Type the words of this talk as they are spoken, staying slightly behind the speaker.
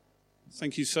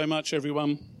Thank you so much,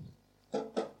 everyone.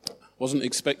 Wasn't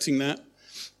expecting that.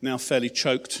 Now fairly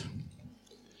choked.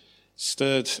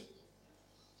 Stirred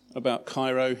about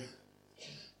Cairo.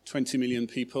 20 million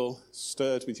people.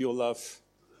 Stirred with your love.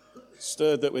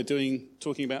 Stirred that we're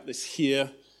talking about this here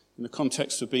in the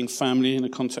context of being family, in the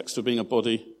context of being a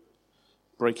body.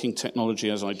 Breaking technology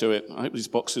as I do it. I hope these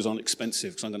boxes aren't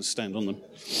expensive because I'm going to stand on them.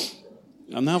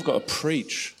 And now I've got to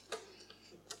preach.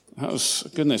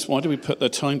 Goodness, why do we put the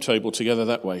timetable together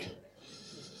that way?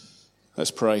 Let's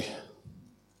pray.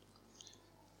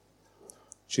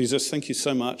 Jesus, thank you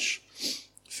so much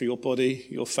for your body,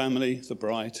 your family, the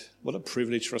bride. What a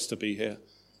privilege for us to be here.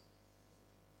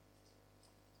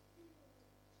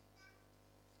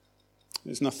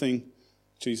 There's nothing,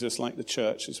 Jesus, like the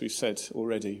church, as we've said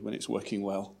already, when it's working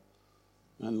well.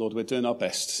 And Lord, we're doing our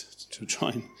best to try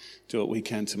and do what we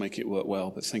can to make it work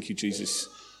well. But thank you, Jesus.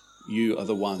 You are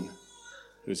the one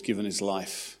who has given his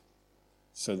life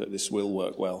so that this will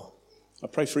work well. I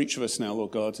pray for each of us now, Lord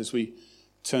God, as we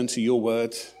turn to your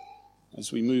word,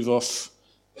 as we move off,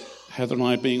 Heather and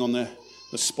I being on the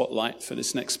spotlight for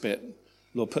this next bit.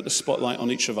 Lord, put the spotlight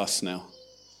on each of us now.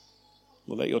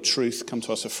 Lord, let your truth come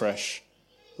to us afresh.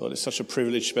 Lord, it's such a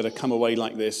privilege to be able to come away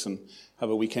like this and have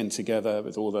a weekend together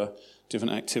with all the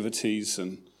different activities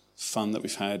and fun that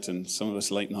we've had, and some of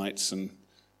us late nights and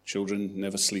children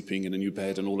never sleeping in a new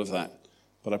bed and all of that.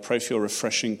 But I pray for your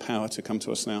refreshing power to come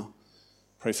to us now.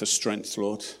 Pray for strength,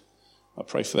 Lord. I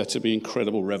pray for there to be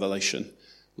incredible revelation.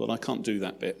 Lord, I can't do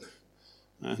that bit.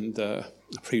 And I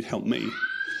pray you'd help me.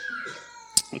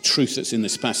 The truth that's in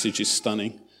this passage is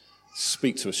stunning.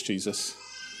 Speak to us, Jesus.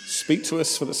 Speak to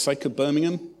us for the sake of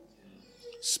Birmingham.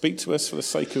 Speak to us for the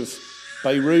sake of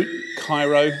Beirut,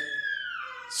 Cairo.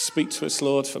 Speak to us,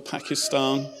 Lord, for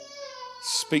Pakistan.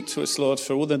 Speak to us, Lord,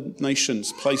 for all the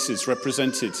nations, places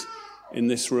represented in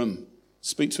this room.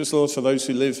 Speak to us, Lord, for those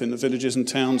who live in the villages and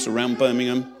towns around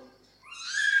Birmingham.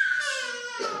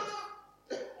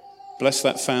 Bless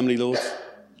that family, Lord.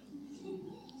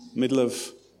 Middle of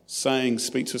saying,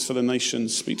 speak to us for the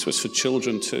nations. Speak to us for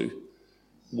children too.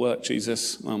 Work,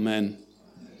 Jesus. Amen.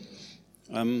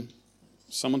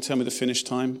 Someone tell me the finish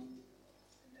time.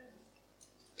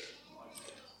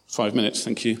 5 minutes,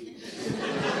 thank you.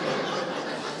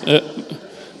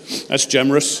 That's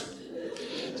generous.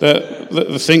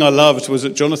 The thing I loved was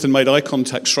that Jonathan made eye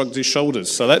contact, shrugged his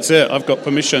shoulders. So that's it. I've got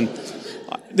permission.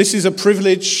 This is a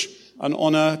privilege, an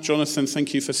honor. Jonathan,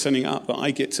 thank you for setting up that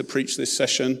I get to preach this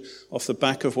session off the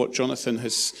back of what Jonathan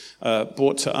has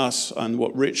brought to us and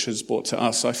what Rich has brought to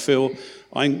us. I feel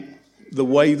the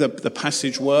way that the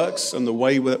passage works and the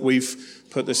way that we've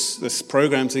put this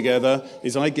program together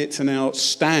is I get to now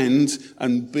stand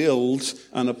and build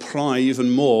and apply even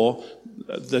more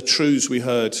the truths we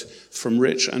heard from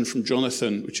Rich and from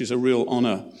Jonathan, which is a real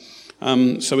honor.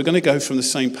 So we're going to go from the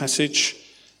same passage.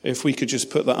 If we could just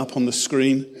put that up on the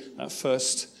screen, that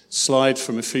first slide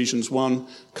from Ephesians 1.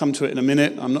 Come to it in a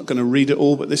minute. I'm not going to read it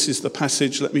all, but this is the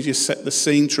passage. Let me just set the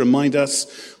scene to remind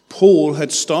us. Paul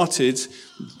had started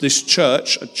this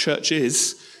church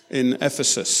in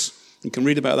Ephesus. You can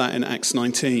read about that in Acts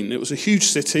 19. It was a huge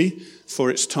city for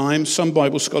its time. Some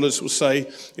Bible scholars will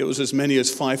say it was as many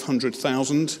as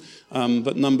 500,000,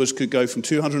 but numbers could go from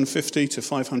 250 to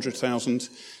 500,000.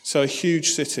 So a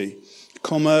huge city.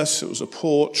 Commerce, it was a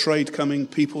port, trade coming,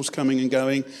 peoples coming and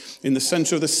going. In the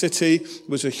center of the city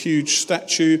was a huge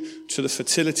statue to the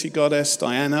fertility goddess,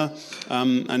 Diana.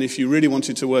 And if you really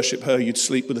wanted to worship her, you'd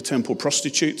sleep with the temple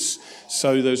prostitutes.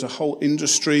 So there's a whole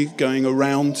industry going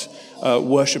around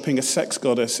worshipping a sex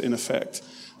goddess, in effect.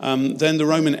 Then the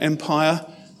Roman Empire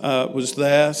was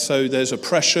there. So there's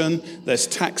oppression, there's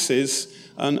taxes.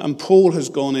 And Paul has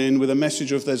gone in with a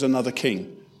message of there's another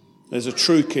king. There's a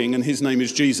true king, and his name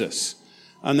is Jesus.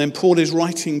 And then Paul is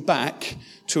writing back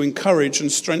to encourage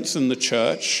and strengthen the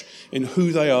church in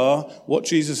who they are, what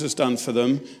Jesus has done for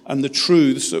them, and the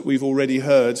truths that we've already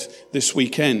heard this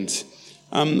weekend.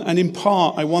 And in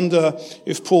part, I wonder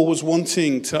if Paul was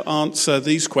wanting to answer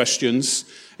these questions.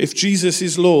 If Jesus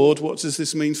is Lord, what does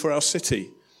this mean for our city?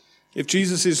 If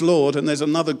Jesus is Lord and there's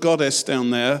another goddess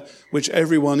down there, which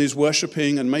everyone is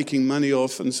worshipping and making money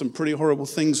off, and some pretty horrible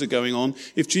things are going on.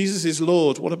 If Jesus is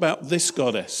Lord, what about this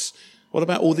goddess? What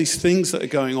about all these things that are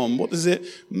going on? What does it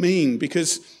mean?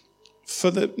 Because for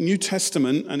the New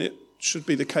Testament, and it should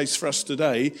be the case for us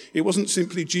today, it wasn't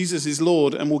simply Jesus is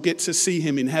Lord and we'll get to see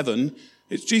him in heaven.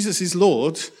 It's Jesus is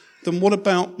Lord, then what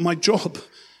about my job?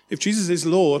 If Jesus is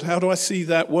Lord, how do I see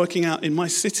that working out in my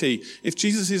city? If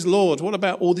Jesus is Lord, what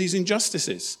about all these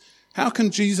injustices? How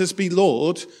can Jesus be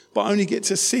Lord, but only get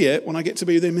to see it when I get to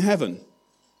be with him in heaven?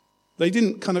 They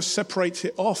didn't kind of separate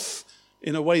it off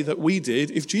in a way that we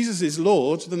did. If Jesus is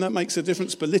Lord, then that makes a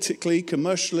difference politically,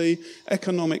 commercially,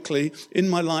 economically, in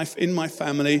my life, in my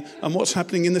family, and what's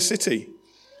happening in the city.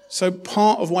 So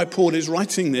part of why Paul is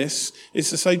writing this is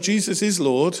to say Jesus is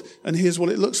Lord, and here's what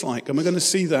it looks like. And we're going to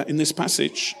see that in this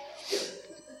passage.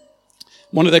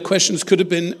 One of their questions could have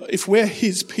been, if we're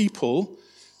his people,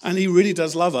 and he really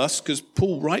does love us, because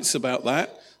Paul writes about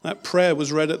that. That prayer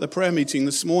was read at the prayer meeting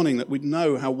this morning, that we'd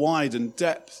know how wide and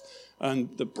depth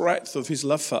and the breadth of his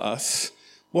love for us.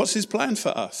 What's his plan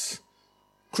for us?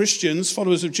 Christians,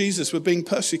 followers of Jesus, were being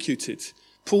persecuted.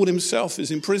 Paul himself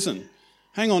is in prison.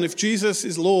 Hang on, if Jesus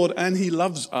is Lord and he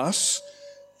loves us,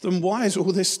 then why is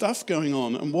all this stuff going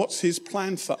on? And what's his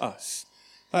plan for us?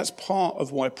 That's part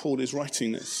of why Paul is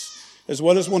writing this. As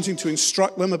well as wanting to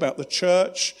instruct them about the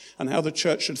church and how the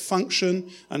church should function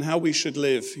and how we should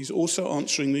live, he's also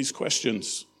answering these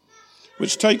questions.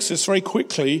 Which takes us very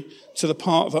quickly to the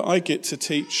part that I get to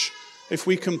teach. If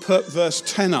we can put verse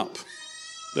 10 up,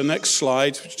 the next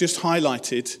slide, which just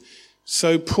highlighted.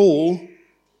 So Paul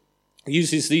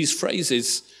uses these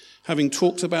phrases, having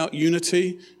talked about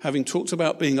unity, having talked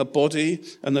about being a body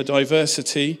and the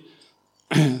diversity,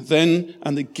 then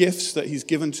and the gifts that he's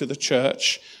given to the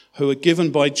church, who are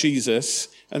given by Jesus.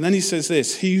 And then he says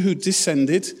this, he who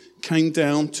descended, came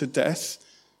down to death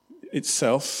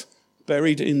itself,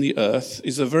 buried in the earth,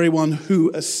 is the very one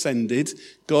who ascended.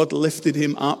 God lifted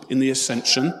him up in the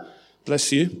ascension,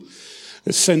 bless you,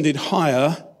 ascended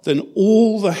higher than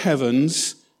all the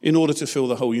heavens in order to fill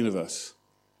the whole universe.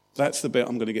 That's the bit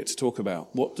I'm going to get to talk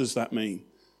about. What does that mean?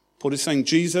 Paul is saying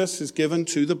Jesus has given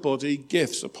to the body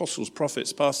gifts, apostles,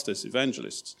 prophets, pastors,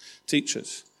 evangelists,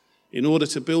 teachers, in order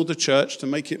to build the church, to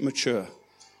make it mature.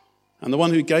 And the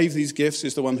one who gave these gifts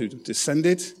is the one who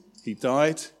descended, he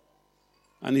died,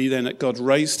 and he then, God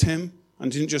raised him,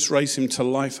 and didn't just raise him to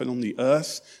life and on the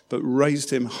earth, but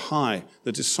raised him high.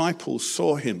 The disciples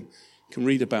saw him. You can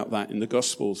read about that in the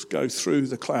Gospels, go through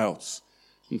the clouds.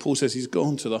 And Paul says he's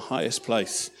gone to the highest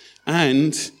place,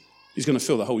 and he's going to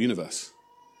fill the whole universe.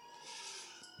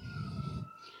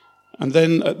 And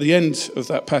then at the end of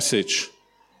that passage,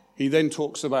 he then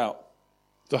talks about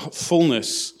the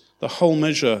fullness, the whole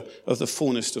measure of the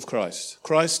fullness of Christ.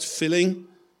 Christ filling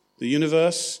the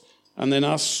universe, and then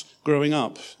us growing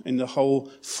up in the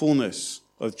whole fullness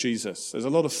of Jesus. There's a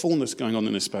lot of fullness going on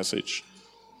in this passage.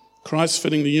 Christ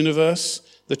filling the universe,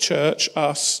 the church,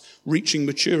 us reaching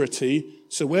maturity,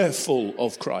 so we're full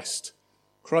of Christ.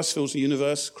 Christ fills the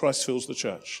universe, Christ fills the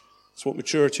church. That's what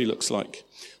maturity looks like.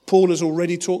 Paul has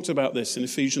already talked about this in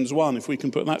Ephesians 1, if we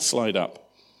can put that slide up,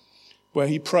 where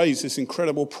he prays this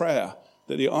incredible prayer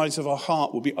that the eyes of our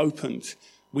heart will be opened.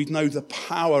 We know the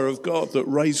power of God that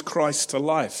raised Christ to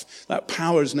life. That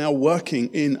power is now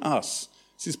working in us.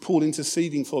 This is Paul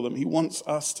interceding for them. He wants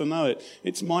us to know it.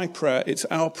 It's my prayer, it's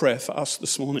our prayer for us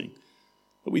this morning.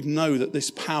 That we know that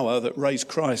this power that raised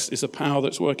Christ is a power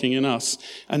that's working in us.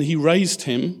 And he raised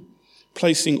him,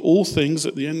 placing all things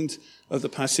at the end of the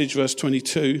passage, verse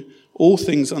 22, all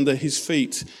things under his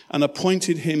feet, and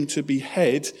appointed him to be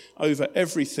head over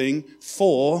everything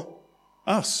for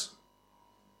us.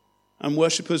 And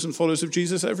worshippers and followers of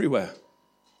Jesus everywhere.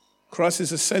 Christ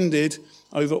has ascended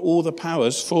over all the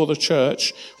powers for the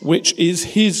church, which is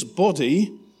his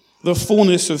body, the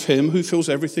fullness of him who fills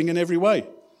everything in every way.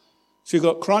 So you've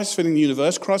got Christ filling the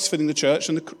universe, Christ filling the church,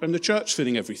 and the church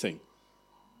filling everything.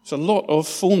 It's a lot of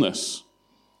fullness.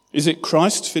 Is it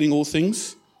Christ filling all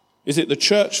things? Is it the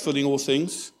church filling all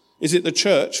things? Is it the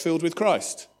church filled with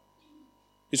Christ?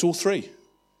 It's all three.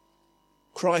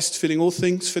 Christ filling all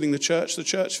things, filling the church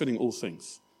filling all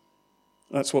things.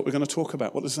 That's what we're going to talk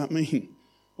about. What does that mean?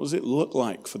 What does it look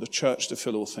like for the church to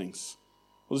fill all things?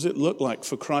 What does it look like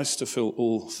for Christ to fill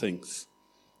all things?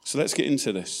 So let's get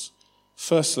into this.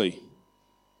 Firstly,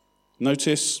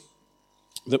 notice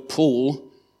that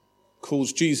Paul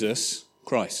calls Jesus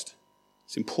Christ.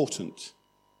 It's important.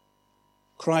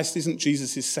 Christ isn't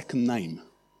Jesus' second name.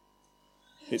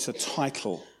 It's a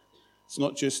title. It's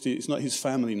not his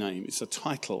family name. It's a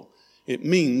title. It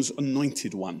means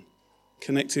anointed one,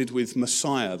 connected with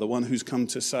Messiah, the one who's come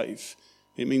to save.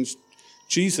 It means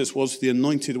Jesus was the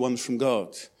anointed one from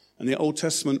God. And the Old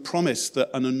Testament promised that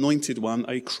an anointed one,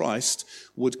 a Christ,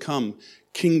 would come.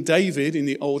 King David in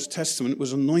the Old Testament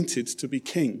was anointed to be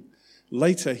king.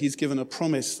 Later, he's given a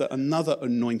promise that another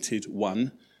anointed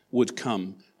one would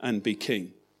come and be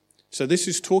king. So this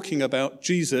is talking about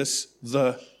Jesus,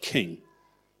 the King.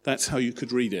 That's how you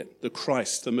could read it. The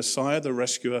Christ, the Messiah, the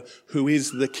rescuer, who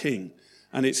is the King.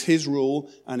 And it's his rule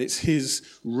and it's his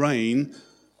reign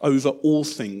over all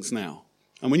things now.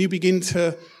 And when you begin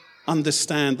to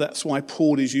understand. That's why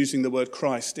Paul is using the word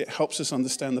Christ. It helps us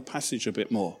understand the passage a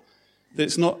bit more. That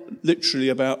it's not literally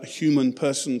about a human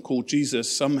person called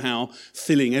Jesus somehow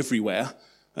filling everywhere,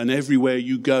 and everywhere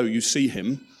you go you see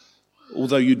him,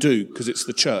 although you do because it's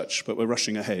the church, but we're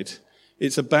rushing ahead.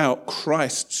 It's about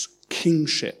Christ's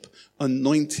kingship,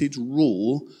 anointed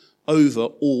rule over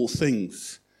all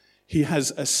things. He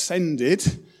has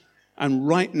ascended and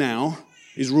right now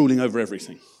is ruling over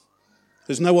everything.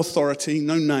 There's no authority,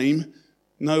 no name,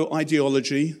 no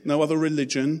ideology, no other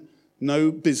religion,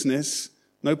 no business,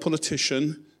 no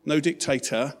politician, no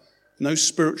dictator, no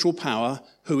spiritual power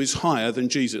who is higher than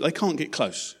Jesus. They can't get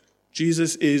close.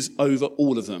 Jesus is over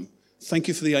all of them. Thank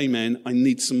you for the amen. I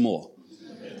need some more.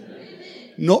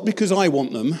 Not because I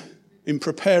want them. In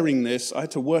preparing this, I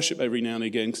had to worship every now and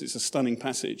again because it's a stunning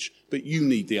passage, but you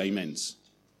need the amens.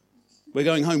 We're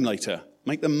going home later.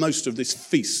 Make the most of this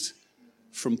feast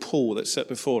from Paul that's set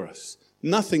before us.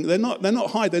 Nothing, they're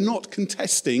not high, they're not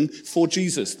contesting for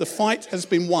Jesus. The fight has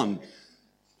been won.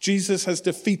 Jesus has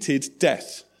defeated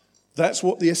death. That's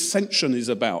what the ascension is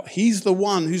about. He's the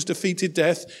one who's defeated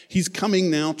death. He's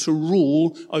coming now to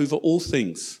rule over all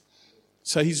things.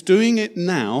 So he's doing it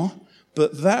now,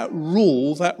 but that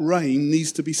rule, that reign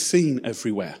needs to be seen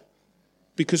everywhere.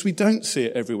 Because we don't see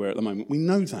it everywhere at the moment. We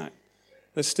know that.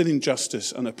 There's still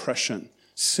injustice and oppression,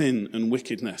 sin and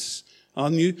wickedness. Our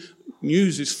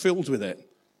news is filled with it.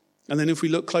 And then if we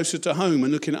look closer to home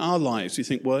and look in our lives, we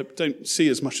think, well, I don't see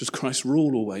as much as Christ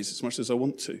rule always, as much as I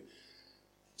want to.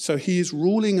 So he is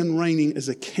ruling and reigning as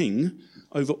a king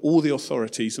over all the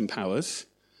authorities and powers.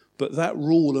 But that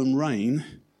rule and reign,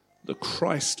 the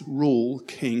Christ rule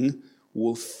king,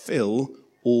 will fill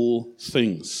all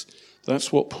things.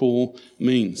 That's what Paul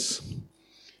means.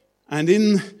 And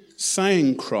in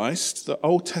saying Christ, the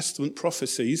Old Testament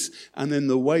prophecies, and then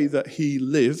the way that he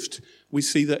lived, we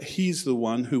see that he's the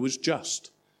one who was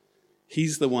just.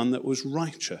 He's the one that was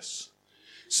righteous.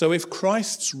 So if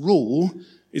Christ's rule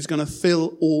is going to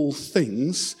fill all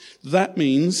things, that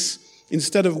means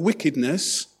instead of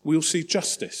wickedness, we'll see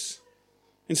justice.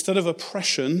 Instead of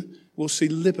oppression, we'll see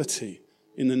liberty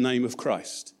in the name of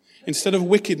Christ. Instead of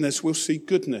wickedness, we'll see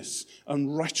goodness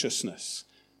and righteousness.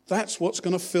 That's what's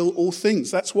going to fill all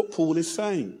things. That's what Paul is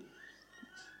saying.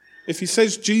 If he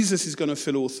says Jesus is going to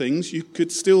fill all things, you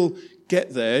could still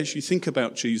get there as you think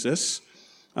about Jesus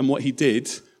and what he did.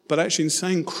 But actually in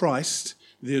saying Christ,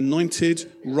 the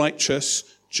anointed, righteous,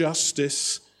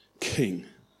 justice king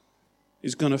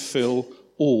is going to fill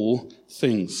all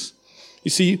things.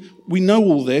 You see, we know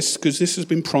all this because this has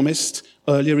been promised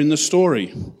earlier in the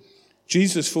story.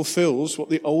 Jesus fulfills what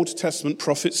the Old Testament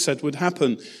prophets said would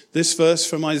happen. This verse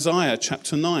from Isaiah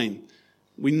chapter 9.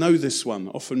 We know this one,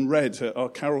 often read at our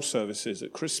carol services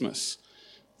at Christmas.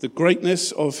 The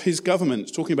greatness of his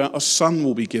government, talking about a son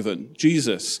will be given,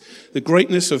 Jesus. The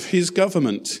greatness of his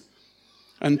government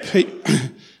and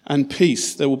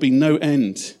peace, there will be no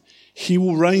end. He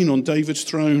will reign on David's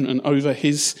throne and over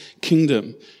his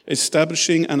kingdom,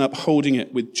 establishing and upholding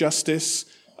it with justice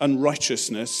and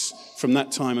righteousness from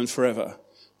that time and forever.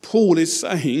 Paul is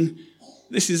saying,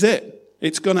 this is it.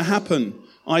 It's going to happen.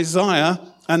 Isaiah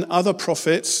and other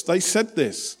prophets, they said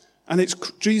this. And it's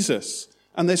Jesus.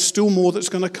 And there's still more that's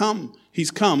going to come. He's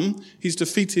come. He's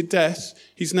defeated death.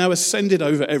 He's now ascended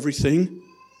over everything.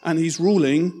 And he's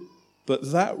ruling.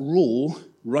 But that rule,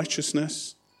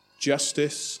 righteousness,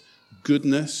 justice,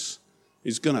 goodness,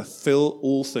 is going to fill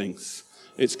all things.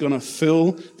 It's going to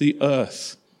fill the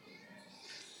earth.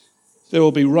 There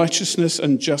will be righteousness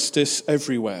and justice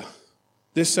everywhere.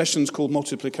 This session's called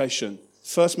multiplication.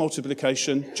 First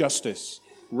multiplication, justice,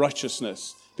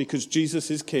 righteousness, because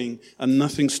Jesus is king and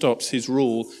nothing stops his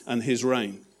rule and his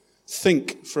reign.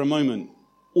 Think for a moment.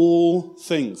 All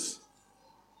things.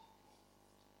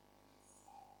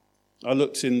 I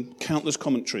looked in countless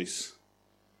commentaries,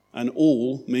 and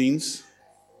all means,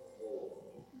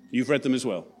 you've read them as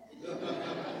well.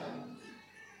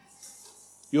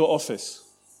 Your office,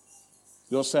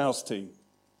 your sales team,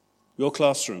 your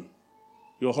classroom,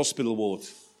 your hospital ward,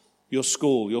 your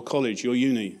school, your college, your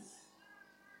uni.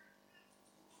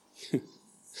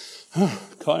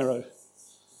 Cairo,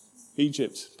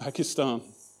 Egypt, Pakistan,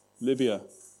 Libya,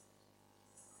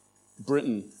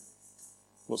 Britain,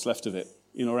 what's left of it,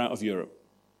 in or out of Europe.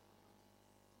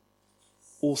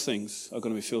 All things are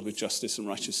going to be filled with justice and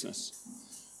righteousness.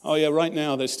 Oh yeah, right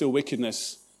now there's still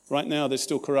wickedness. Right now there's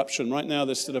still corruption. Right now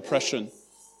there's still oppression.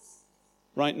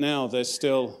 Right now there's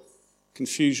still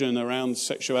confusion around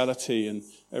sexuality and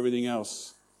everything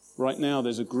else. Right now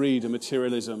there's a greed and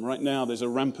materialism. Right now there's a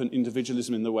rampant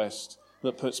individualism in the West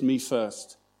that puts me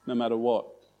first, no matter what.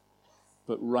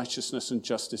 But righteousness and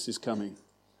justice is coming.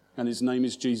 And his name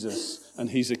is Jesus, and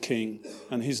he's a king,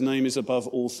 and his name is above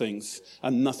all things,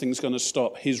 and nothing's going to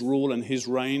stop his rule and his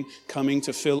reign coming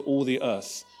to fill all the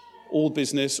earth, all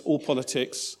business, all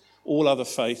politics, all other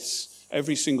faiths,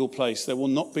 every single place. There will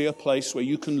not be a place where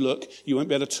you can look, you won't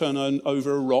be able to turn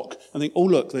over a rock and think, oh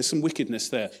look, there's some wickedness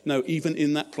there. No, even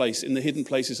in that place, in the hidden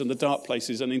places and the dark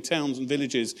places, and in towns and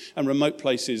villages and remote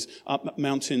places, up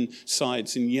mountain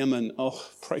sides in Yemen. Oh,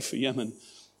 pray for Yemen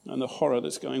and the horror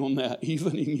that's going on there,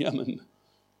 even in Yemen.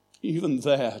 Even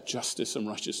there, justice and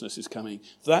righteousness is coming.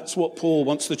 That's what Paul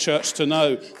wants the church to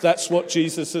know. That's what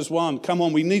Jesus has won. Come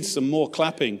on, we need some more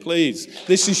clapping, please.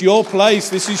 This is your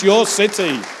place. This is your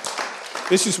city.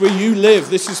 This is where you live.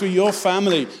 This is where your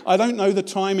family. I don't know the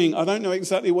timing. I don't know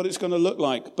exactly what it's going to look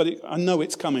like, but I know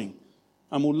it's coming.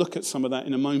 And we'll look at some of that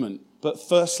in a moment. But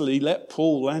firstly, let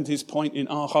Paul land his point in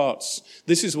our hearts.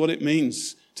 This is what it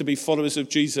means to be followers of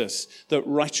Jesus, that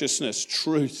righteousness,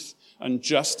 truth, and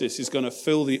justice is going to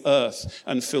fill the earth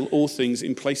and fill all things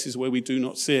in places where we do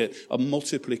not see it. A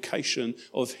multiplication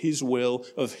of his will,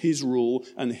 of his rule,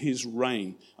 and his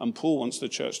reign. And Paul wants the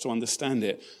church to understand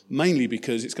it, mainly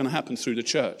because it's going to happen through the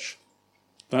church.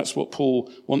 That's what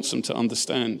Paul wants them to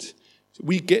understand.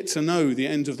 We get to know the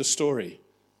end of the story.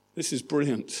 This is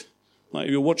brilliant. Like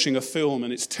you're watching a film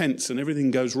and it's tense and everything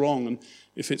goes wrong. And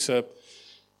if it's a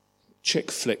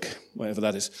chick flick, whatever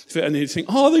that is. And you think,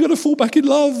 oh, they're going to fall back in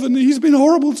love and he's been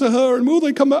horrible to her and will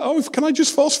they come back? Oh, can I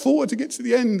just fast forward to get to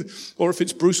the end? Or if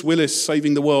it's Bruce Willis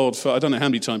saving the world for, I don't know how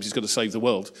many times he's got to save the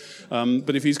world.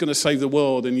 But if he's going to save the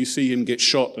world and you see him get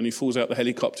shot and he falls out the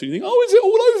helicopter, you think, oh, is it all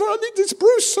over? I need this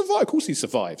Bruce survive. Of course he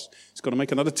survives. He's got to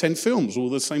make another 10 films,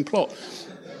 all the same plot.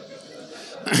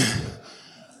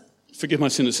 Forgive my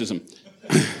cynicism.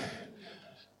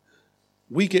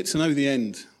 We get to know the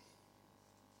end.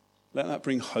 Let that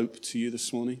bring hope to you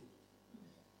this morning.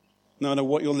 No matter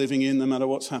what you're living in, no matter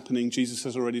what's happening, Jesus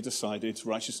has already decided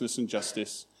righteousness and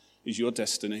justice is your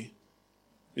destiny,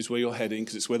 is where you're heading,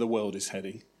 because it's where the world is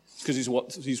heading. It's because it's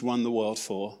what he's won the world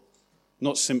for.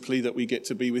 Not simply that we get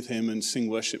to be with him and sing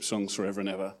worship songs forever and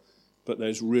ever, but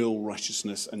there's real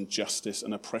righteousness and justice,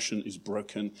 and oppression is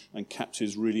broken, and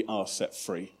captives really are set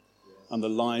free. And the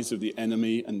lies of the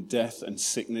enemy and death and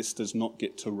sickness does not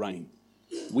get to reign.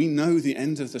 We know the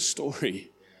end of the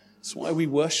story. That's why we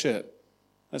worship.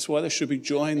 That's why there should be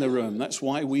joy in the room. That's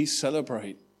why we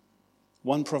celebrate.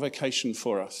 One provocation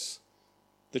for us.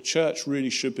 The church really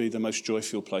should be the most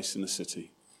joyful place in the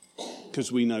city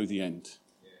because we know the end.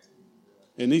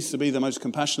 It needs to be the most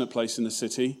compassionate place in the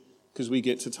city because we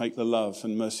get to take the love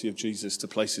and mercy of Jesus to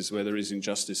places where there is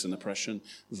injustice and oppression,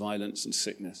 violence and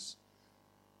sickness.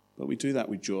 But we do that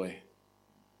with joy.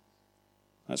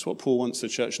 That's what Paul wants the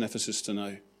church in Ephesus to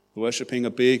know. Worshipping a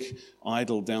big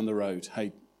idol down the road.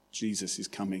 Hey, Jesus is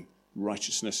coming.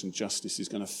 Righteousness and justice is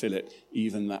going to fill it,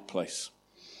 even that place.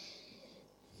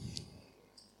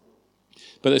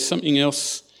 But there's something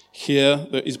else here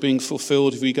that is being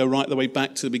fulfilled if we go right the way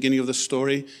back to the beginning of the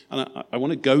story. And I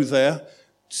want to go there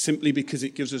simply because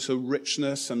it gives us a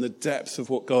richness and the depth of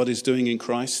what God is doing in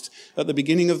Christ. At the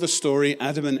beginning of the story,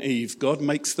 Adam and Eve, God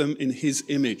makes them in his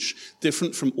image,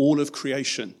 different from all of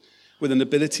creation, with an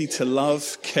ability to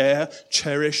love, care,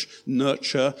 cherish,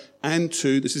 nurture, and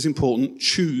to, this is important,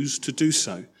 choose to do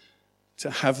so, to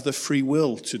have the free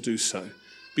will to do so,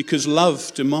 because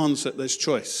love demands that there's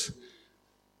choice.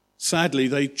 Sadly,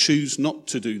 they choose not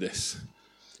to do this.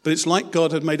 But it's like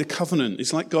God had made a covenant.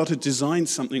 It's like God had designed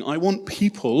something. I want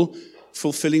people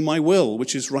fulfilling my will,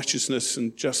 which is righteousness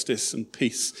and justice and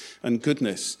peace and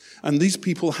goodness. And these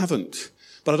people haven't.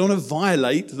 But I don't want to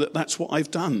violate that that's what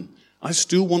I've done. I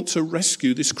still want to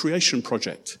rescue this creation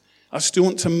project. I still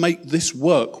want to make this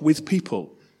work with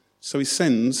people. So he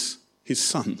sends his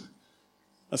son,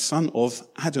 a son of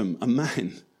Adam, a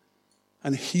man.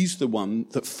 And he's the one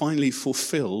that finally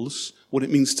fulfills what it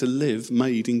means to live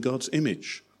made in God's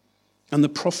image. And the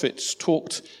prophets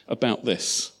talked about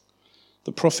this.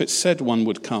 The prophets said one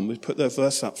would come. We put their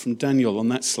verse up from Daniel on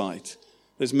that slide.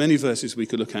 There's many verses we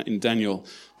could look at in Daniel.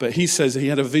 But he says he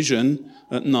had a vision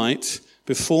at night.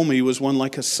 Before me was one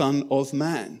like a son of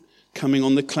man coming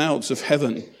on the clouds of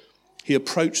heaven. He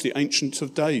approached the Ancient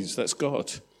of Days, that's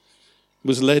God,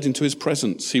 was led into his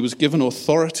presence. He was given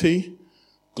authority,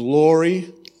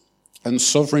 glory, and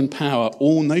sovereign power.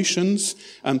 All nations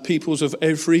and peoples of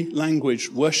every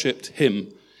language worshipped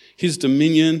him. His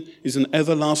dominion is an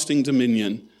everlasting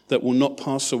dominion that will not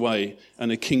pass away,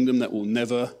 and a kingdom that will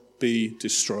never be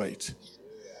destroyed.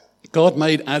 God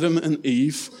made Adam and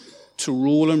Eve to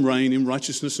rule and reign in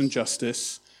righteousness and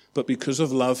justice, but because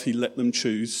of love, he let them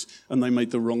choose, and they made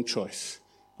the wrong choice.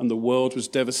 and the world was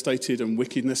devastated and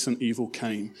wickedness and evil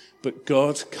came. But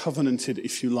God covenanted,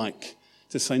 if you like,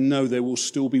 to say, no, there will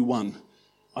still be one.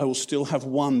 I will still have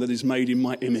one that is made in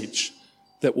my image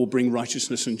that will bring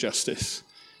righteousness and justice.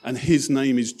 And his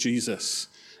name is Jesus.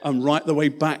 And right the way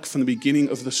back from the beginning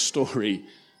of the story,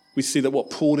 we see that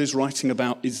what Paul is writing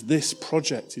about is this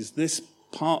project, is this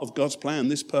part of God's plan,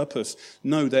 this purpose.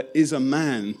 No, there is a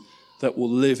man that will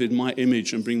live in my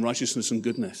image and bring righteousness and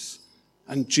goodness.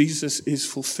 And Jesus is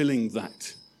fulfilling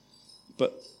that.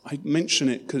 But I mention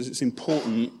it because it's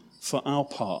important for our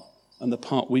part and the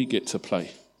part we get to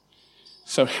play.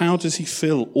 So how does he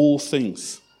fill all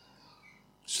things?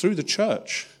 It's through the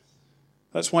church.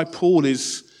 That's why Paul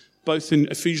is both in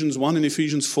Ephesians 1 and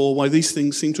Ephesians 4, why these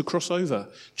things seem to cross over.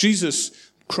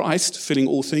 Jesus, Christ, filling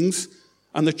all things,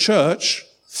 and the church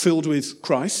filled with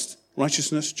Christ,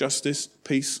 righteousness, justice,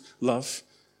 peace, love.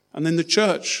 And then the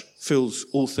church fills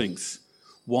all things.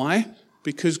 Why?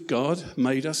 Because God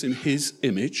made us in his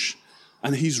image,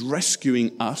 and he's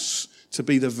rescuing us to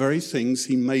be the very things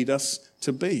he made us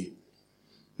to be.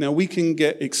 Now, we can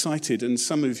get excited, and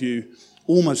some of you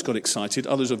almost got excited,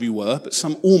 others of you were, but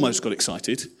some almost got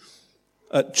excited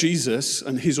at Jesus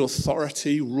and his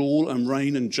authority, rule and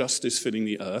reign and justice filling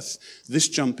the earth. This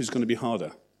jump is going to be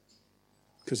harder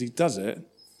because he does it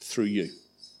through you.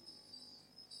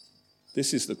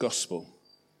 This is the gospel.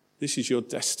 This is your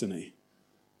destiny.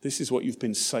 This is what you've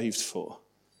been saved for.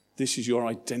 This is your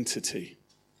identity.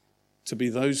 To be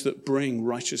those that bring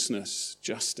righteousness,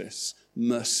 justice,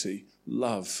 mercy,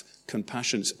 love,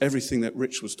 compassion. It's everything that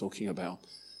Rich was talking about.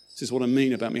 This is what I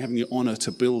mean about me having the honor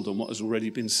to build on what has already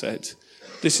been said.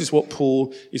 This is what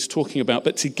Paul is talking about.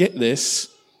 But to get this,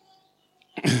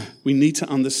 we need to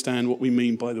understand what we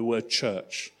mean by the word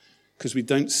church, because we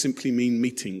don't simply mean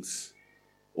meetings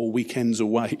or weekends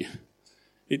away.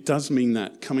 It does mean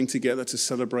that, coming together to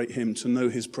celebrate him, to know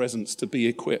his presence, to be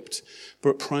equipped.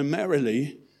 But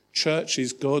primarily, church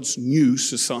is God's new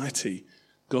society,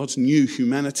 God's new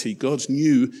humanity, God's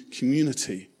new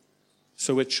community.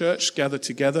 So we're church gathered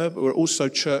together, but we're also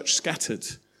church scattered,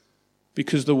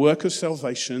 because the work of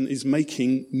salvation is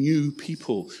making new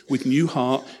people with new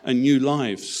heart and new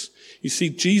lives. You see,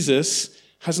 Jesus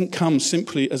hasn't come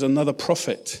simply as another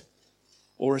prophet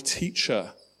or a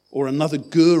teacher or another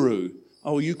guru.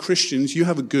 Oh, you Christians, you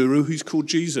have a guru who's called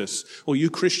Jesus. Or you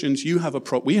Christians, you have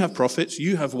we have prophets,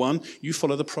 you have one, you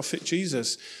follow the prophet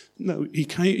Jesus. No,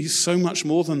 he's so much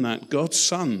more than that. God's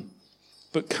son,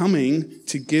 but coming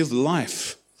to give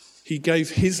life. He gave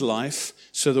his life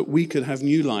so that we could have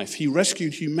new life. He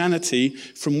rescued humanity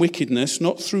from wickedness,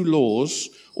 not through laws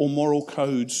or moral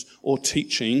codes or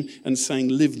teaching and saying,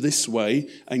 live this way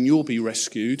and you'll be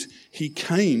rescued. He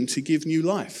came to give new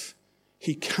life.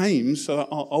 He came so that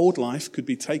our old life could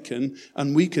be taken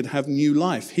and we could have new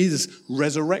life, his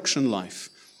resurrection life.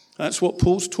 That's what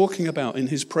Paul's talking about in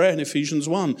his prayer in Ephesians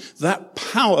 1. That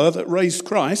power that raised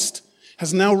Christ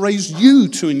has now raised you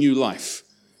to a new life.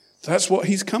 That's what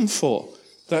he's come for.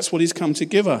 That's what he's come to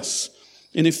give us.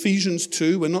 In Ephesians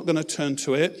 2, we're not going to turn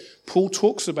to it, Paul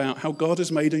talks about how God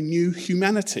has made a new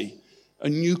humanity, a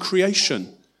new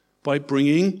creation, by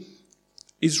bringing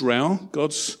Israel,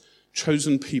 God's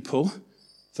chosen people,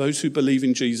 those who believe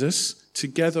in Jesus,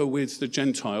 together with the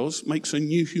Gentiles, makes a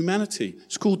new humanity.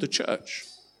 It's called the church.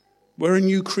 We're a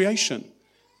new creation.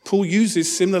 Paul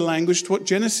uses similar language to what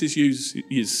Genesis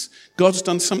uses. God's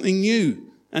done something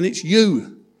new, and it's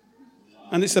you.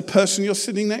 And it's the person you're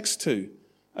sitting next to.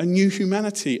 A new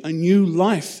humanity, a new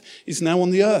life is now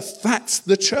on the earth. That's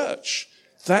the church.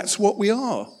 That's what we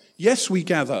are. Yes, we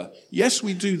gather. Yes,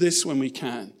 we do this when we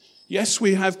can. Yes,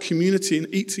 we have community and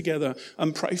eat together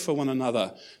and pray for one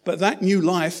another. But that new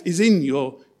life is in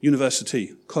your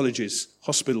university, colleges,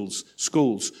 hospitals,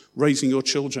 schools, raising your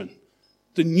children.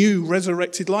 The new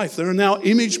resurrected life. There are now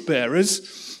image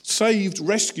bearers, saved,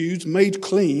 rescued, made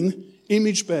clean,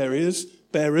 image bearers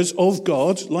of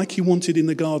God, like he wanted in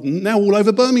the garden, now all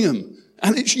over Birmingham.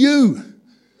 And it's you.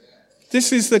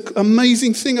 This is the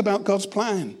amazing thing about God's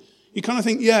plan. You kind of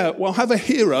think, yeah, we'll have a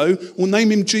hero, we'll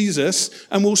name him Jesus,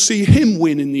 and we'll see him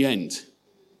win in the end.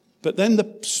 But then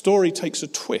the story takes a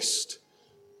twist,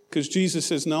 because Jesus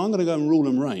says, no, I'm going to go and rule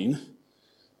and reign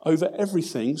over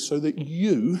everything so that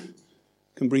you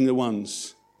can bring the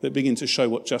ones that begin to show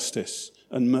what justice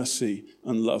and mercy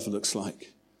and love looks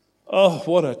like. Oh,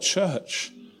 what a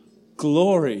church.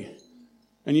 Glory.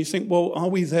 And you think, well, are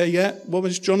we there yet? Well,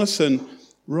 as Jonathan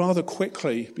rather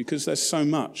quickly, because there's so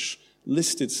much,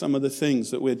 listed some of the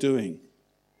things that we're doing.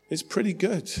 It's pretty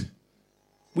good.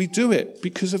 We do it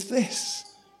because of this,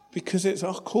 because it's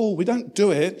our call. We don't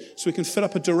do it so we can fill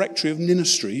up a directory of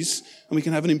ministries and we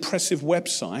can have an impressive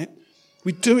website.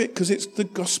 We do it because it's the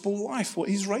gospel life, what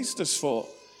he's raised us for.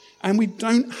 And we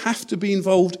don't have to be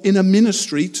involved in a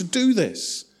ministry to do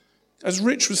this. As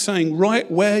Rich was saying, right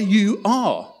where you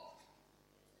are.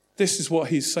 This is what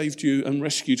he's saved you and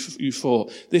rescued you for.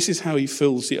 This is how he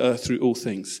fills the earth through all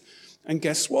things. And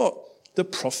guess what? The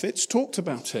prophets talked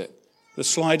about it. The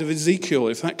slide of Ezekiel,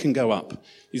 if that can go up.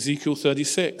 Ezekiel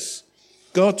 36.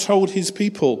 God told his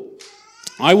people,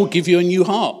 I will give you a new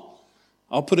heart.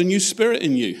 I'll put a new spirit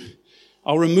in you.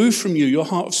 I'll remove from you your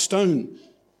heart of stone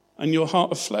and your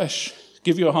heart of flesh.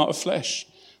 Give you a heart of flesh.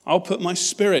 I'll put my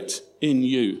spirit in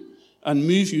you and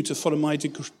move you to follow my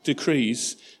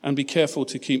decrees and be careful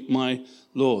to keep my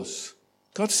laws.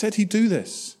 God said he'd do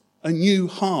this. A new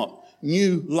heart,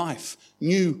 new life,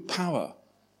 new power.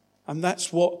 And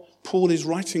that's what Paul is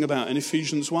writing about in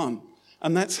Ephesians 1.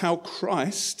 And that's how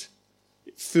Christ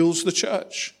fills the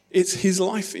church. It's his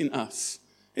life in us.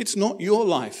 It's not your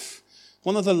life.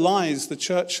 One of the lies the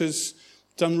church has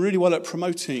done really well at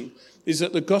promoting is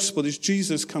that the gospel is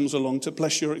Jesus comes along to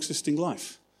bless your existing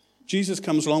life. Jesus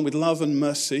comes along with love and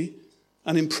mercy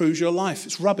and improves your life.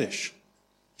 It's rubbish.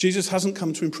 Jesus hasn't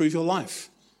come to improve your life.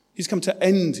 He's come to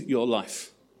end your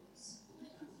life.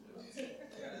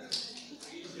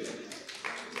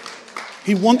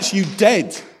 He wants you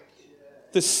dead.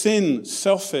 The sin,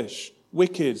 selfish,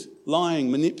 wicked,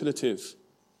 lying, manipulative.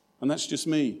 And that's just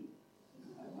me.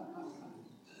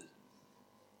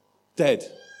 Dead.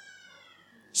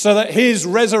 So that his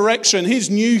resurrection, his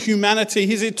new humanity,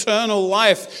 his eternal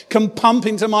life can pump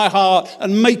into my heart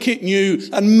and make it new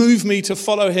and move me to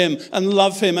follow him and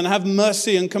love him and have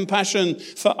mercy and compassion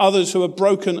for others who are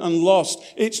broken and lost.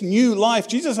 It's new life.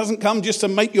 Jesus hasn't come just to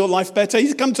make your life better.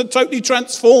 He's come to totally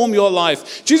transform your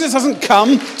life. Jesus hasn't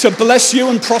come to bless you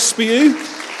and prosper you.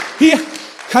 He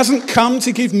hasn't come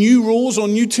to give new rules or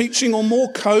new teaching or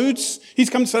more codes. He's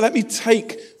come to say, let me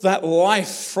take that life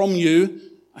from you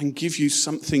and give you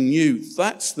something new.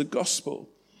 That's the gospel.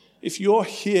 If you're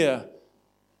here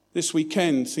this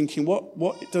weekend thinking,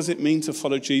 what does it mean to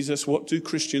follow Jesus? What do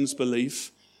Christians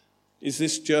believe? Is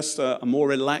this just a more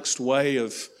relaxed way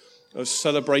of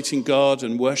celebrating God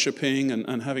and worshiping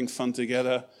and having fun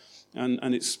together and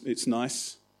it's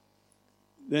nice?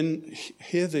 Then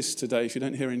hear this today if you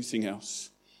don't hear anything else.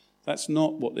 That's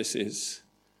not what this is.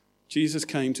 Jesus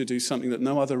came to do something that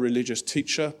no other religious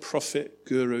teacher, prophet,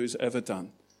 guru has ever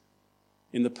done.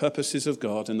 In the purposes of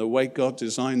God and the way God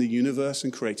designed the universe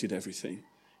and created everything.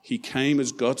 He came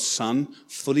as God's son,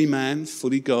 fully man,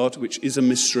 fully God, which is a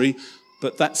mystery,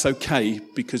 but that's okay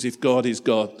because if God is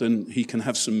God, then he can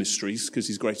have some mysteries because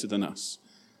he's greater than us.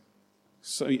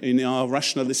 So in our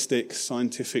rationalistic,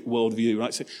 scientific worldview,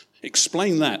 right? So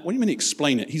explain that. What do you mean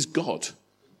explain it? He's God.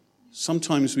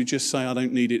 Sometimes we just say, I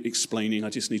don't need it explaining, I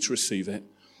just need to receive it.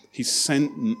 He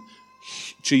sent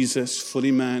Jesus,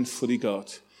 fully man, fully God,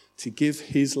 to give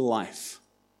his life.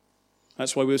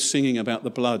 That's why we were singing about the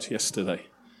blood yesterday.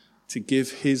 To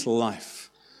give his life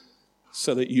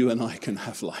so that you and I can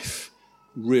have life.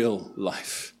 Real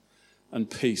life. And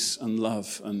peace and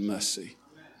love and mercy.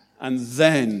 And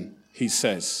then, he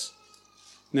says,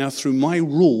 now through my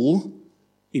rule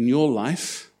in your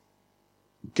life,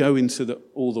 go into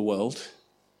all the world.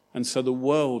 And so the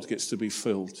world gets to be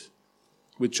filled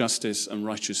with justice and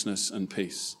righteousness and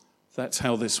peace. That's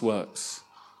how this works.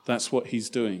 That's what he's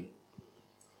doing.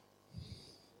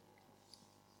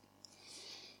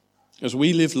 As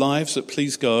we live lives that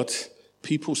please God,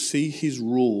 people see his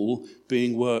rule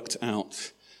being worked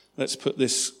out. Let's put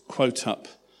this quote up.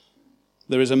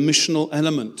 There is a missional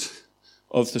element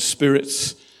of the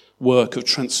Spirit's work of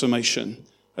transformation.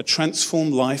 A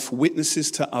transformed life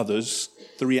witnesses to others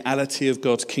the reality of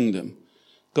God's kingdom.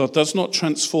 God does not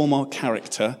transform our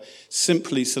character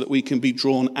simply so that we can be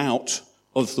drawn out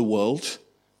of the world.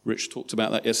 Rich talked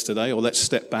about that yesterday. Or let's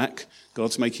step back.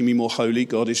 God's making me more holy.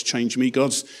 God is changing me.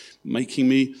 God's making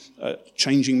me,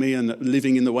 changing me and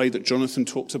living in the way that Jonathan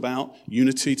talked about.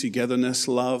 Unity, togetherness,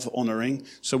 love, honoring.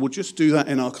 So we'll just do that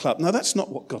in our club. No, that's not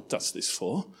what God does this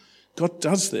for. God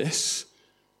does this,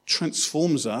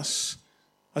 transforms us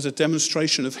as a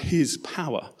demonstration of his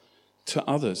power to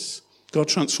others. God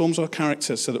transforms our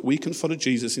character so that we can follow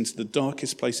Jesus into the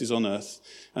darkest places on earth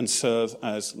and serve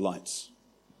as lights.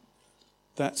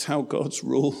 That's how God's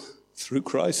rule through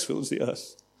Christ fills the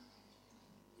earth.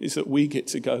 Is that we get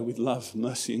to go with love,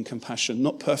 mercy, and compassion.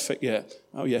 Not perfect yet.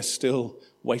 Oh yes, still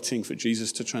waiting for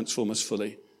Jesus to transform us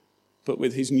fully. But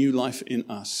with his new life in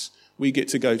us, we get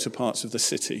to go to parts of the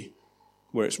city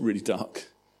where it's really dark,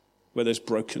 where there's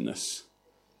brokenness.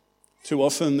 Too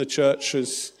often the church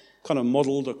has kind of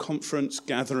modeled a conference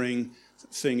gathering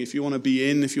thing. If you want to be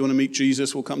in, if you want to meet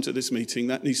Jesus, we'll come to this meeting.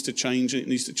 That needs to change. It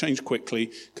needs to change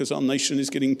quickly because our nation is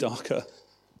getting darker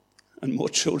and more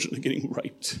children are getting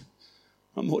raped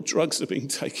and more drugs are being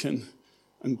taken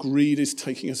and greed is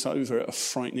taking us over at a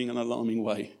frightening and alarming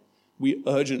way. We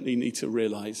urgently need to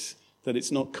realize that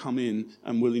it's not come in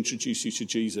and we'll introduce you to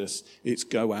Jesus. It's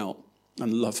go out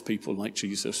and love people like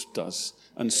Jesus does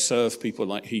and serve people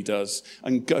like he does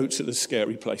and go to the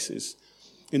scary places.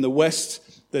 In the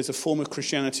West, there's a form of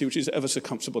Christianity which is ever so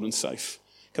comfortable and safe.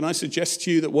 Can I suggest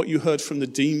to you that what you heard from the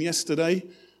Dean yesterday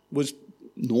was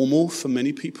normal for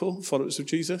many people, followers of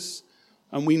Jesus?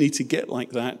 And we need to get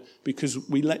like that because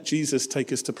we let Jesus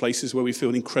take us to places where we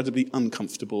feel incredibly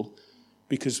uncomfortable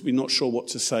because we're not sure what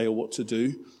to say or what to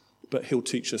do, but he'll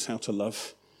teach us how to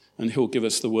love and he'll give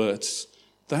us the words.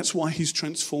 That's why he's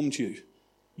transformed you.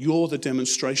 You're the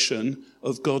demonstration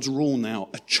of God's rule now,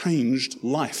 a changed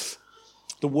life.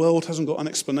 The world hasn't got an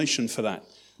explanation for that.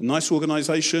 A nice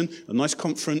organization, a nice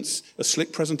conference, a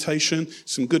slick presentation,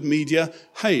 some good media.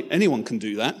 Hey, anyone can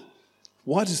do that.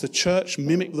 Why does the church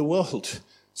mimic the world?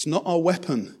 It's not our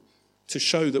weapon to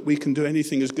show that we can do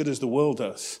anything as good as the world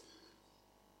does.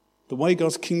 The way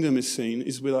God's kingdom is seen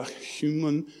is with a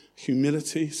human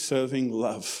humility, serving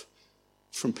love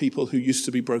from people who used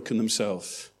to be broken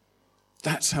themselves.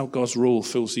 That's how God's rule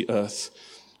fills the earth.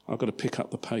 I've got to pick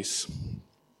up the pace.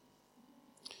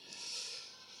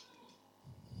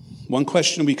 One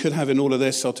question we could have in all of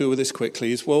this, I'll deal with this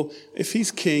quickly, is, well, if he's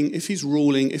king, if he's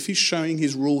ruling, if he's showing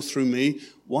his rule through me,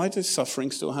 why does suffering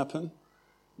still happen?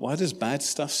 Why does bad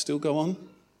stuff still go on?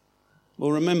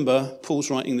 Well, remember, Paul's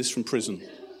writing this from prison.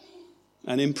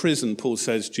 And in prison, Paul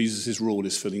says Jesus' rule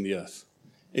is filling the earth.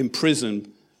 In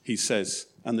prison, he says,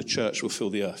 and the church will fill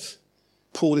the earth.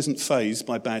 Paul isn't fazed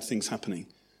by bad things happening.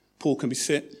 Paul can be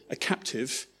a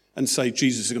captive and say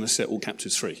Jesus is going to set all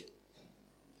captives free.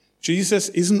 Jesus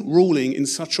isn't ruling in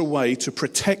such a way to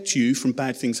protect you from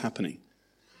bad things happening.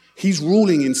 He's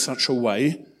ruling in such a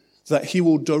way that he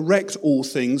will direct all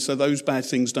things so those bad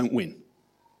things don't win.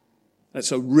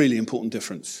 That's a really important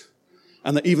difference.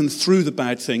 And that even through the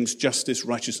bad things, justice,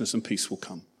 righteousness, and peace will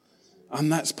come.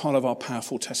 And that's part of our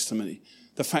powerful testimony.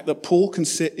 The fact that Paul can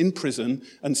sit in prison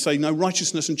and say, no,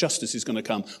 righteousness and justice is going to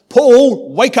come.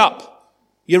 Paul, wake up.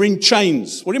 You're in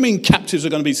chains. What do you mean captives are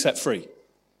going to be set free?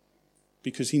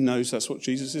 Because he knows that's what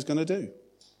Jesus is going to do.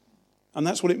 And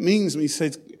that's what it means when he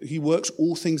said he works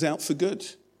all things out for good.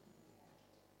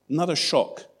 Another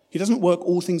shock. He doesn't work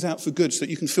all things out for good so that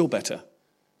you can feel better.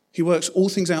 He works all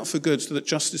things out for good so that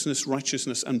justice,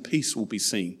 righteousness, and peace will be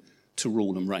seen to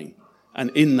rule and reign.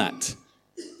 And in that,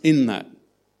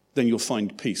 then you'll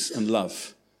find peace and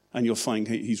love. And you'll find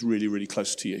he's really, really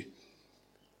close to you.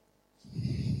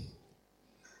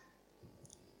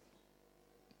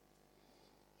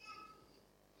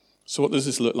 So what does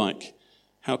this look like?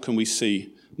 How can we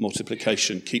see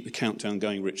multiplication? Keep the countdown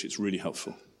going, Rich. It's really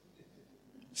helpful.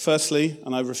 Firstly,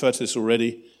 and I've referred to this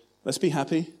already, let's be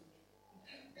happy.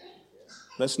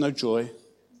 Let's know joy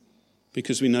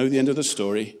because we know the end of the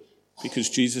story, because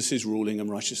Jesus is ruling and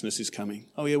righteousness is coming.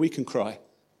 Oh yeah, we can cry.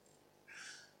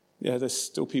 Yeah, there's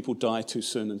still people die too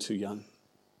soon and too young.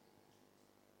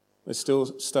 There's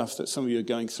still stuff that some of you are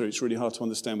going through. It's really hard to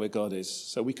understand where God is.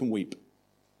 So we can weep.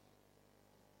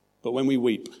 But when we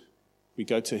weep, we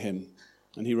go to him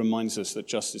and he reminds us that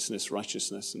justice,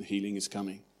 righteousness, and healing is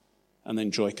coming. And then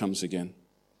joy comes again.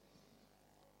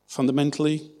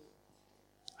 Fundamentally,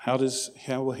 how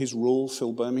will his rule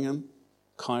fill Birmingham,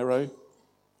 Cairo,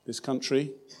 this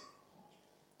country?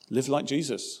 Live like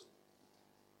Jesus.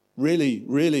 Really,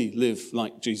 really live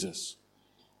like Jesus.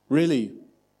 Really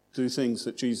do things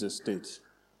that Jesus did.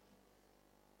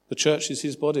 The church is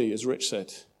his body, as Rich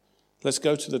said. Let's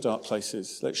go to the dark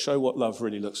places. Let's show what love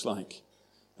really looks like.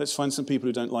 Let's find some people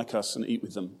who don't like us and eat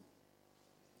with them.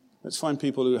 Let's find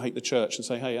people who hate the church and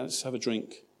say, hey, let's have a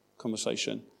drink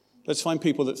conversation. Let's find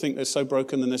people that think they're so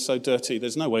broken and they're so dirty,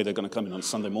 there's no way they're going to come in on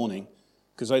Sunday morning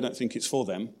because they don't think it's for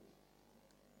them.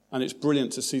 And it's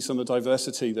brilliant to see some of the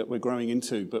diversity that we're growing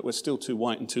into, but we're still too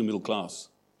white and too middle class.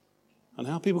 And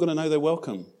how are people going to know they're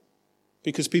welcome?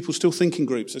 Because people still think in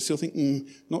groups. They still think,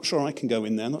 not sure I can go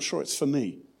in there, not sure it's for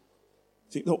me.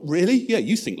 Think, oh, really? Yeah,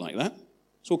 you think like that.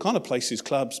 It's all kind of places,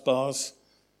 clubs, bars,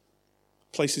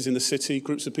 places in the city,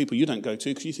 groups of people you don't go to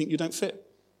because you think you don't fit.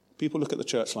 People look at the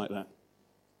church like that.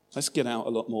 Let's get out a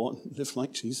lot more and live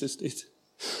like Jesus did.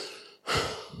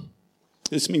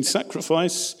 This means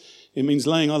sacrifice. It means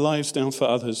laying our lives down for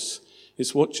others.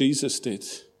 It's what Jesus did.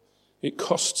 It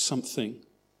costs something.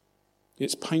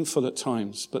 It's painful at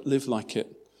times, but live like it.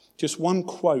 Just one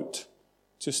quote,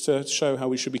 just to show how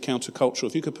we should be countercultural.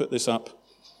 If you could put this up.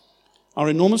 Our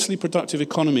enormously productive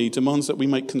economy demands that we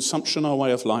make consumption our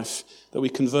way of life, that we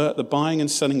convert the buying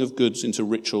and selling of goods into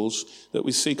rituals, that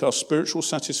we seek our spiritual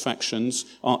satisfactions,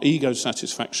 our ego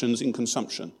satisfactions in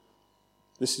consumption.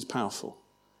 This is powerful.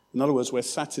 In other words, we're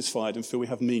satisfied and feel we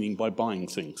have meaning by buying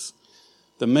things.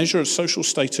 The measure of social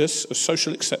status, of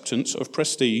social acceptance, of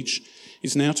prestige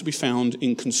is now to be found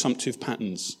in consumptive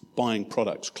patterns, buying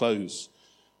products, clothes,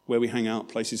 where we hang out,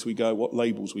 places we go, what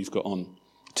labels we've got on,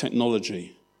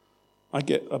 technology. I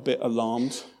get a bit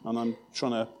alarmed, and I'm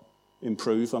trying to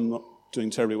improve. I'm not doing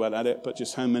terribly well at it, but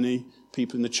just how many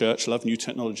people in the church love new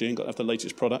technology and got to have the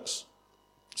latest products?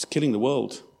 It's killing the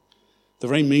world. The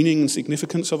very meaning and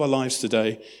significance of our lives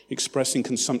today expressed in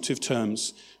consumptive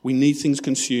terms. We need things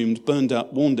consumed, burned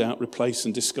up, worn out, replaced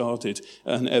and discarded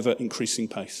at an ever-increasing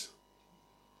pace.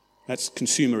 That's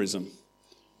consumerism.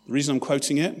 The reason I'm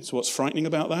quoting it is what's frightening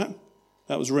about that.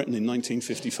 That was written in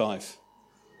 1955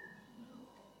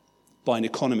 by an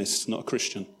economist, not a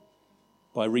Christian,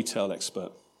 by a retail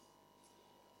expert.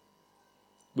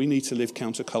 We need to live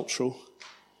countercultural.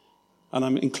 And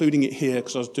I'm including it here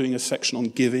because I was doing a section on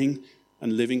giving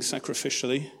and living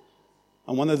sacrificially.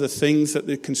 And one of the things that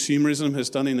the consumerism has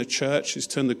done in the church is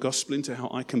turn the gospel into how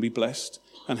I can be blessed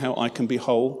and how I can be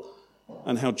whole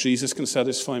and how Jesus can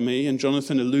satisfy me. And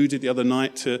Jonathan alluded the other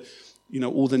night to,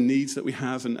 all the needs that we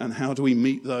have and how do we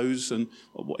meet those and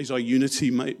what is our unity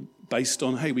based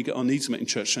on? Hey, we get our needs met in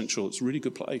Church Central. It's a really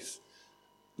good place.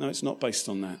 No, it's not based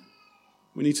on that.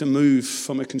 We need to move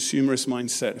from a consumerist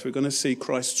mindset. If we're going to see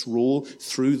Christ's rule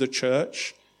through the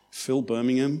church, fill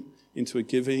Birmingham into a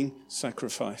giving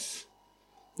sacrifice.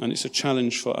 And it's a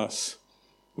challenge for us.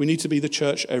 We need to be the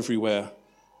church everywhere,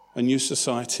 a new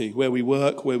society, where we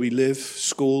work, where we live,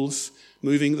 schools,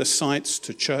 moving the sites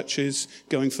to churches,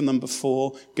 going for number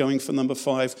 4, going for number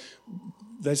 5.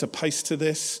 There's a pace to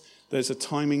this. There's a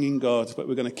timing in God, but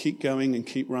we're going to keep going and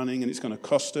keep running, and it's going to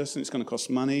cost us, and it's going to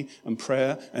cost money and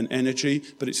prayer and energy,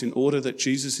 but it's in order that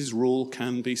Jesus' rule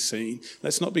can be seen.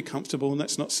 Let's not be comfortable and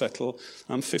let's not settle.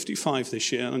 I'm 55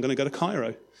 this year, and I'm going to go to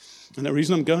Cairo. And the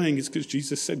reason I'm going is because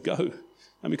Jesus said go,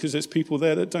 and because there's people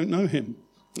there that don't know him.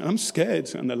 And I'm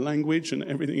scared, and the language and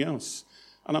everything else.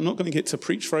 And I'm not going to get to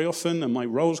preach very often, and my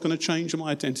role's going to change, and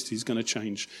my identity is going to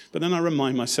change. But then I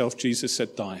remind myself, Jesus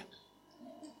said die.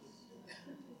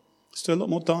 Still a lot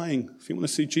more dying if you want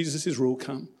to see Jesus' rule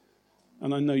come.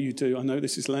 And I know you do. I know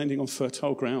this is landing on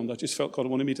fertile ground. I just felt God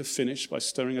wanted me to finish by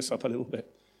stirring us up a little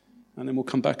bit. And then we'll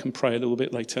come back and pray a little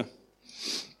bit later.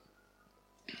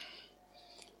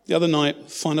 The other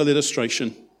night, final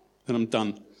illustration, and I'm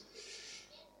done.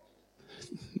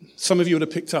 Some of you would have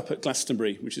picked up at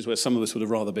Glastonbury, which is where some of us would have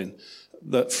rather been,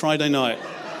 that Friday night,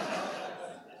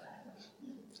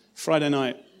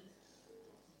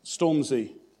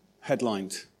 Stormzy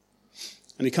headlined.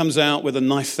 And he comes out with a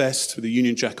knife vest with a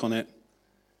Union Jack on it.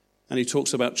 And he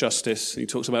talks about justice. And he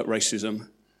talks about racism.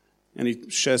 And he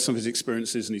shares some of his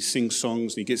experiences. And he sings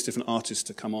songs. And he gets different artists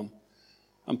to come on.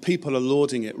 And people are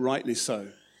lauding it, rightly so,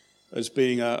 as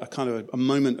being a kind of a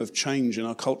moment of change in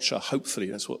our culture. Hopefully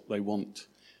that's what they want.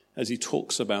 As he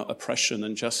talks about oppression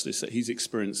and justice that he's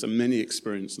experienced and many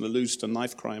experienced. And alludes to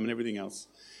knife crime and everything else.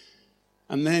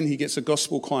 And then he gets a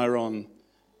gospel choir on.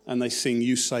 And they sing,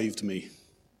 "You Saved Me."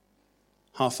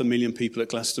 500,000 people at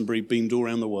Glastonbury beamed all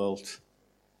around the world.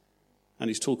 And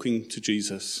he's talking to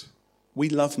Jesus. We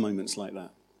love moments like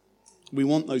that. We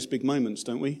want those big moments,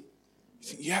 don't we? You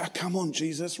think, yeah, come on,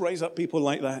 Jesus, raise up people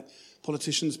like that.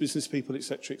 Politicians, business people,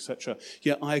 etc., etc.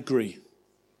 Yeah, I agree.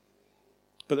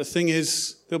 But the thing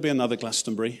is, there'll be another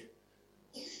Glastonbury.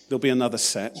 There'll be another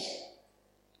set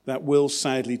that will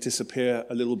sadly disappear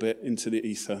a little bit into the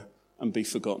ether and be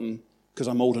forgotten. Because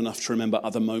I'm old enough to remember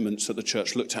other moments that the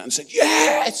church looked at and said,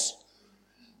 yes!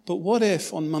 But what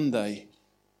if on Monday,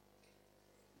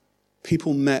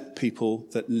 people met people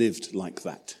that lived like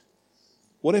that?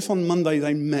 What if on Monday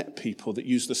they met people that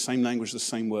used the same language, the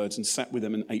same words, and sat with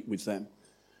them and ate with them?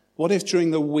 What if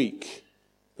during the week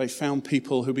they found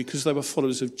people who, because they were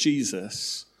followers of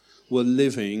Jesus, were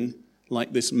living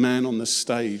like this man on the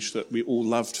stage that we all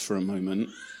loved for a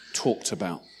moment talked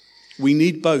about? We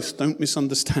need both. Don't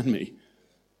misunderstand me.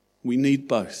 We need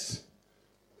both.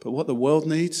 But what the world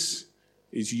needs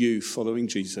is you following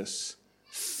Jesus,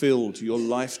 filled, your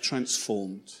life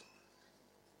transformed,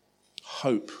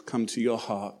 hope come to your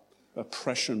heart,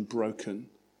 oppression broken,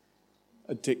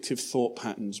 addictive thought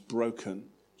patterns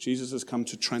broken. Jesus has come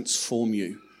to transform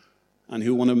you, and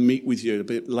he'll want to meet with you a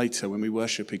bit later when we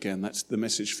worship again. That's the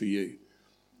message for you.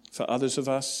 For others of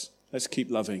us, let's keep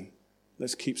loving.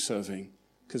 Let's keep serving,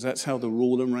 because that's how the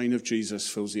rule and reign of Jesus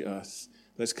fills the earth.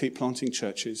 Let's keep planting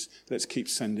churches. Let's keep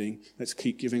sending. Let's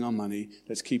keep giving our money.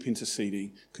 Let's keep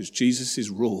interceding, because Jesus'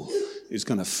 rule is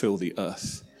going to fill the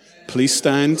earth. Please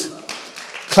stand.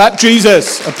 Clap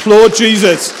Jesus. Applaud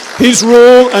Jesus. His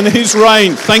rule and his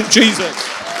reign. Thank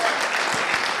Jesus.